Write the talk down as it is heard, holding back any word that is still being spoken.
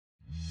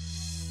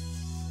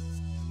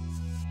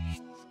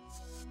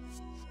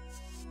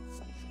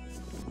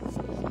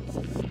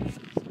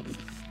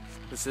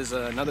This is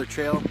another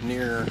trail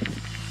near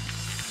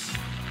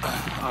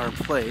our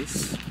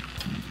place,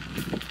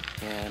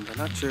 and I'm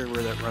not sure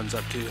where that runs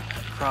up to.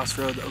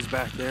 Crossroad that was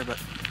back there,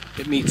 but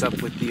it meets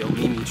up with the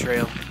Omimi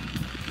Trail.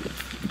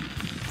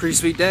 Pretty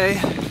sweet day,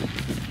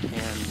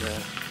 and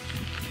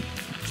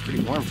it's pretty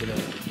warm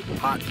today.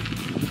 Hot,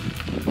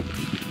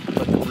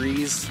 but the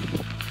breeze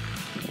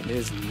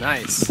is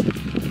nice.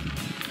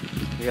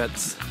 We got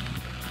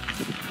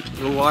a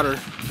little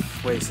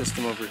waterway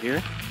system over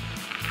here,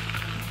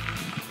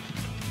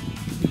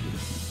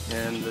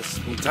 and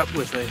this meets up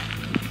with a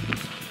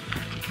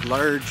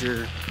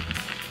larger,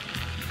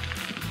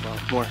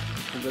 well,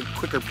 a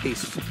quicker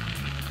paced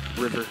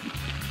river.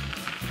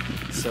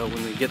 So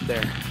when we get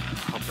there,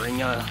 I'll bring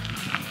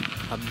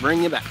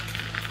you back.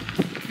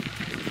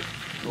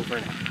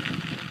 Over now.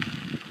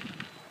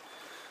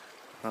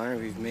 All right,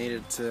 we've made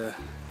it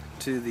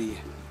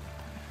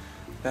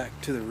back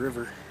to the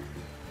river,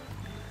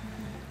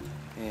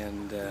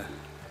 and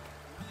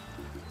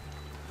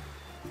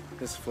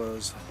this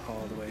flows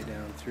all the way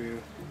down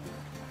through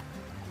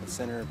the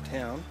center of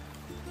town.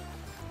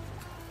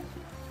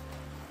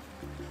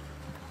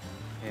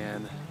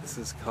 And this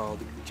is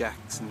called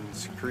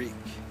Jackson's Creek.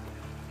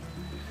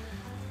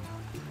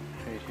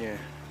 Right here.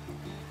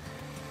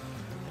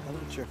 I'm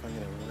not sure if I'm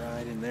going to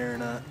ride in there or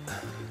not.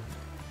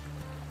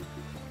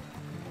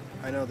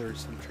 I know there's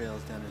some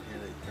trails down in here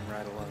that you can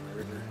ride along the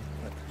river,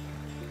 but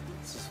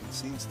this one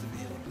seems to be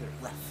a little bit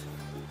rough.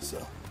 So,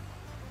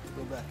 let's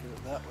go back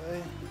that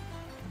way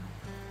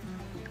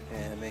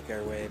and make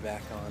our way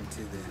back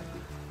onto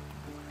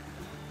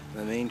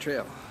the main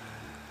trail.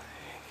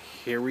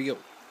 Here we go.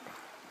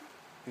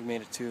 We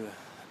made it to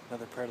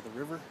another part of the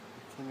river.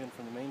 Came in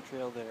from the main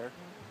trail there,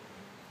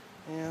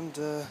 and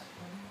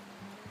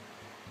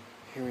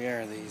here we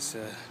are. These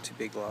two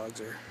big logs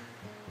are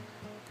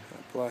kind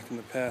of blocking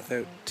the path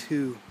out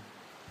to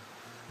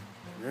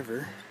the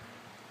river.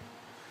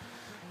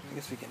 I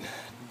guess we can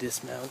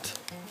dismount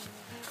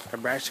our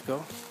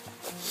bicycle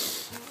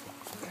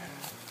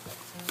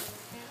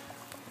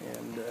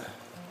and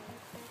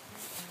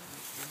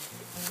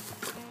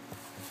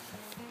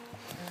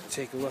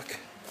take a look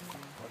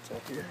what's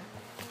up here.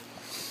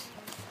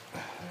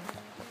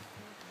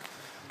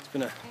 It's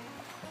been a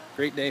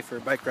great day for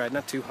a bike ride,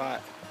 not too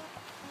hot,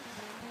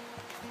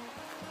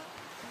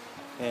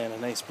 and a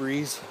nice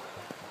breeze.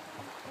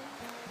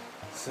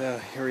 So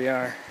here we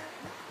are,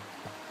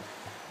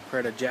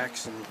 part of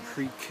Jackson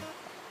Creek,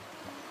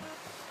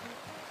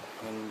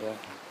 and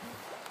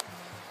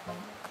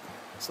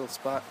this little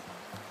spot.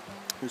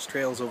 There's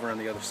trails over on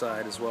the other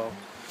side as well.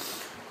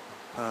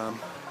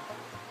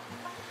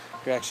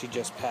 We're actually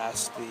just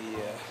past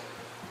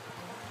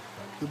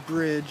the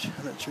bridge.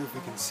 I'm not sure if we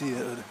can see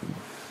it.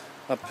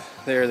 Up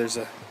there, there's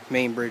a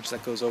main bridge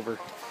that goes over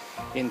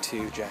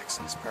into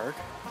Jackson's Park.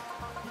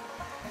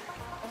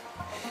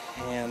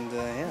 And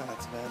yeah,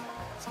 that's about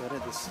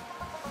it. This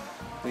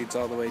leads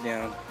all the way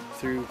down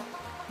through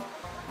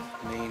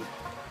the main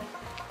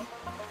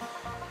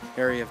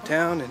area of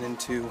town and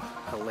into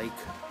a lake,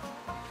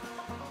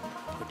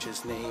 which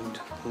is named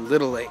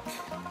Little Lake.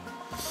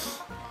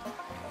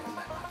 And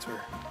that's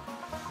where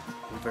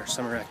all of our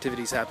summer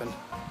activities happen,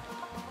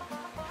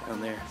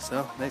 down there.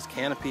 So, nice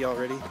canopy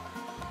already.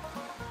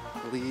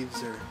 The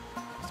leaves are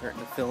starting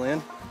to fill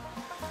in.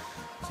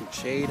 Some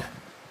shade.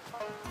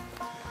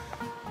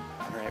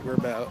 Alright, we're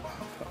about,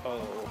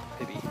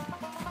 maybe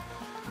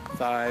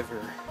 5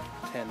 or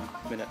 10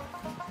 minute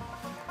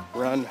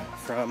run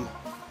from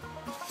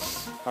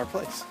our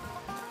place.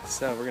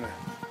 So we're gonna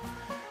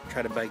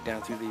try to bike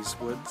down through these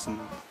woods and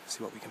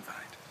see what we can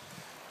find.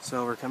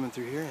 So we're coming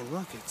through here, and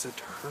look, it's a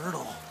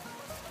turtle.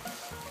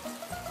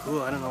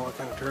 Cool, I don't know what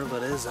kind of turtle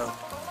it is though.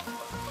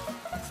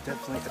 It's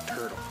definitely a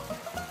turtle.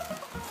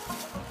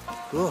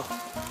 Cool.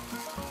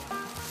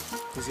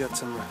 He's got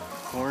some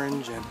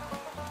orange and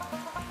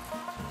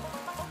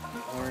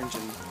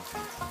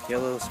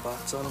yellow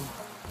spots on him.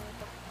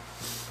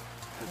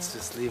 Let's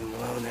just leave him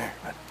alone there.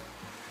 But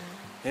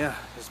yeah,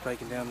 just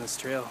biking down this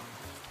trail.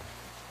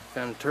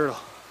 Found a turtle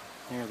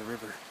near the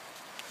river.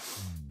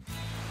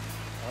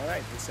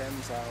 Alright, this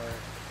ends our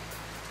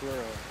tour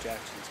of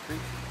Jackson's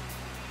Creek.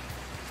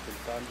 It's been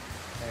fun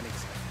and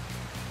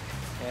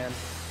exciting.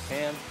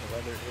 And the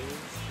weather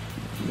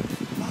is